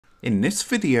In this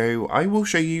video, I will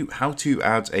show you how to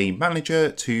add a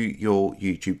manager to your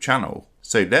YouTube channel.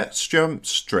 So let's jump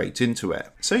straight into it.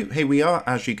 So here we are,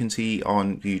 as you can see,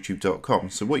 on youtube.com.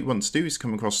 So what you want to do is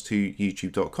come across to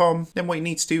youtube.com. Then what you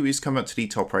need to do is come up to the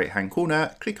top right hand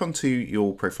corner, click onto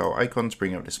your profile icon to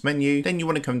bring up this menu. Then you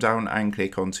want to come down and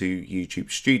click onto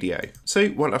YouTube Studio. So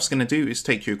what that's going to do is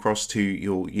take you across to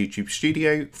your YouTube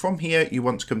Studio. From here, you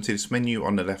want to come to this menu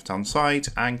on the left hand side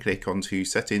and click onto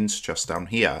settings just down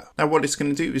here. Now what it's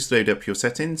going to do is load up your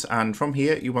settings, and from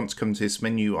here you want to come to this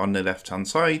menu on the left hand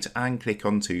side and click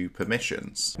onto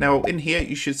permissions. Now in here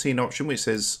you should see an option which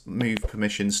says move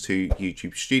permissions to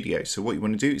YouTube Studio. So what you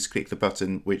want to do is click the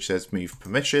button which says move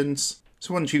permissions.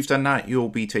 So once you've done that, you'll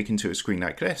be taken to a screen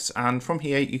like this, and from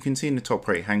here you can see in the top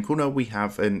right hand corner we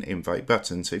have an invite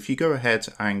button. So if you go ahead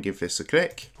and give this a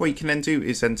click, what you can then do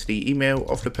is enter the email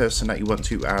of the person that you want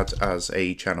to add as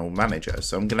a channel manager.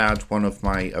 So I'm going to add one of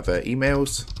my other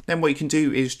emails. Then what you can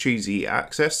do is choose the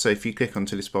access. So if you click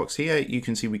onto this box here, you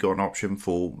can see we got an option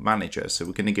for manager. So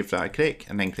we're going to give that a click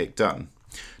and then click done.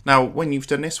 Now, when you've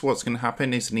done this, what's going to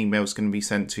happen is an email is going to be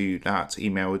sent to that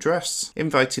email address,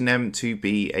 inviting them to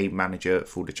be a manager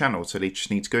for the channel. So they just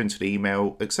need to go into the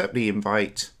email, accept the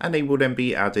invite, and they will then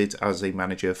be added as a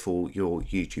manager for your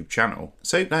YouTube channel.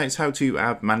 So that is how to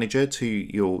add manager to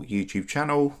your YouTube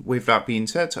channel. With that being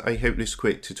said, I hope this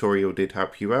quick tutorial did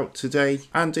help you out today.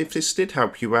 And if this did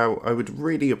help you out, I would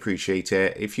really appreciate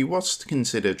it if you was to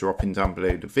consider dropping down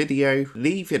below the video,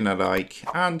 leaving a like,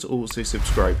 and also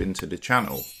subscribing to the channel.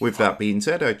 With that being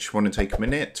said, I just want to take a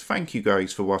minute to thank you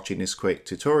guys for watching this quick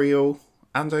tutorial,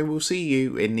 and I will see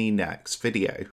you in the next video.